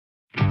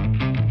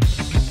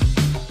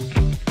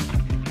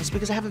is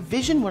because I have a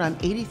vision when I'm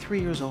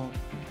 83 years old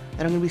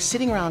that I'm gonna be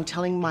sitting around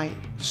telling my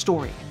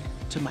story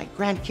to my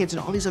grandkids and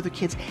all these other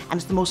kids, and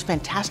it's the most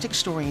fantastic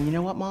story. And you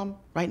know what, Mom?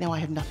 Right now I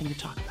have nothing to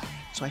talk about.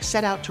 So I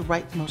set out to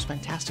write the most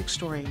fantastic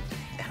story,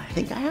 and I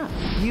think I have.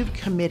 You've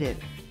committed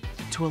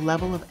to a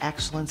level of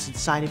excellence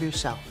inside of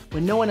yourself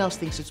when no one else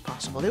thinks it's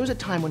possible. There was a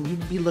time when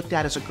you'd be looked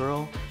at as a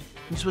girl,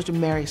 you're supposed to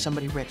marry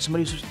somebody rich,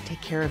 somebody who's supposed to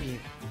take care of you.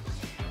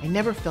 I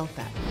never felt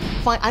that.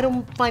 I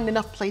don't find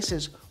enough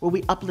places where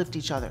we uplift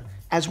each other.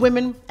 As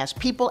women, as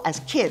people, as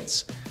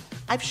kids.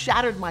 I've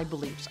shattered my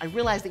beliefs. I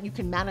realized that you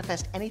can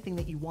manifest anything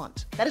that you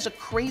want. That is a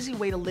crazy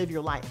way to live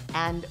your life.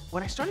 And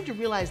when I started to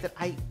realize that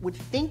I would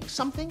think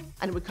something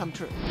and it would come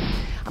true,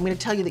 I'm gonna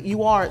tell you that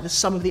you are the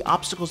sum of the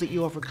obstacles that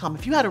you overcome.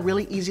 If you had a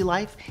really easy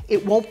life,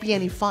 it won't be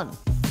any fun.